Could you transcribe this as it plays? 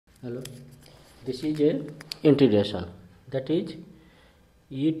Hello, this is a integration, that is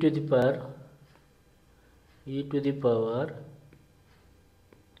e to the power e to the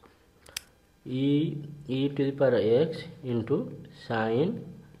power x into sin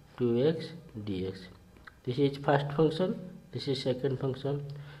 2x dx. This is first function, this is second function.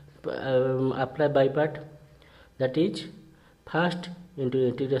 Apply by part, that is first into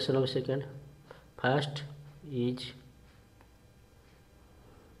integration of second. First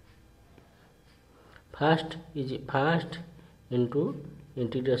into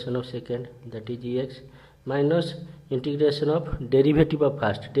integration of second, that is x, minus integration of derivative of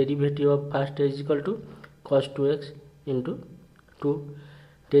first. Derivative of first is equal to cos 2x into 2.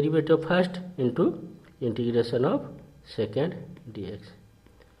 Derivative of first into integration of second dx.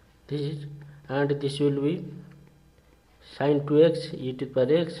 This is, and this will be sin 2x e to the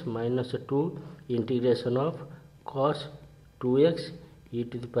power x minus 2 integration of cos 2x e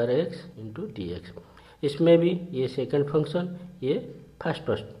to the power x into dx. इसमें भी ये second function, ये first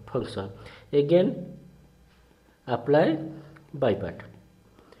function. Again apply by part.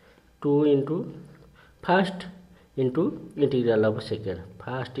 2 into first into integral of second.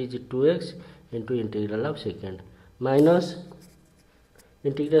 First is 2x into integral of second minus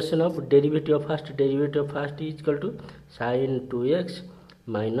integration of derivative of first. Derivative of first is equal to sin 2x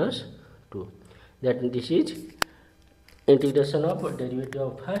minus 2. That this is integration of derivative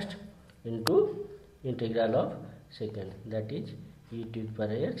of first into integral of second, that is e to the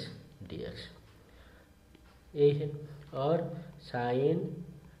power x dx. यही है. और sin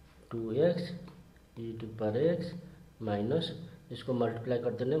 2x e to the power x minus, इसको multiply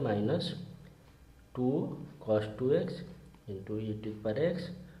कर देने, minus 2 cos 2x into e to the power x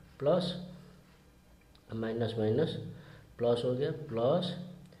plus minus minus plus हो गया, plus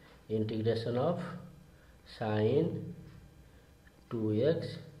integration of sin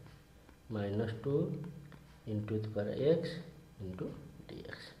 2x minus 2 into the power x into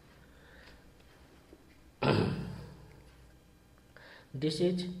dx. This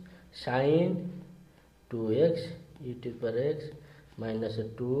is sin 2x e to the power x minus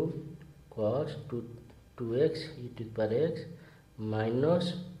 2 cos 2x e to the power x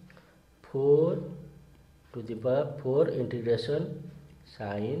minus 4 to the power 4 integration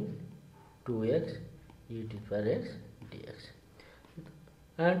sin 2x e to the power x dx.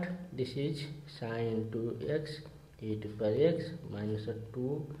 And this is sin 2x e to the power x minus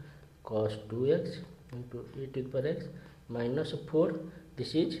 2 cos 2x into e to the power x minus 4.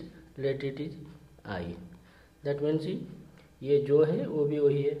 This is, let it is I. That means ये जो है वो भी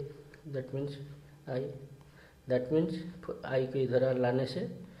वही है. That means I. That means I को इधर लाने से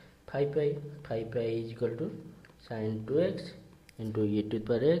 5i is equal to sin 2x into e to the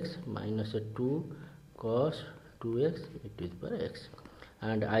power x minus 2 cos 2x e to the power x.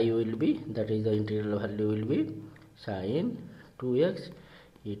 And I will be, that is the integral value will be sin 2x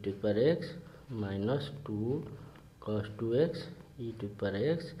e to the power x minus 2 cos 2x e to the power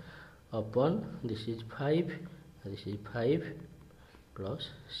x upon, this is 5, this is 5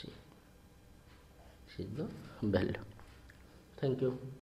 plus c. This is the value. Thank you.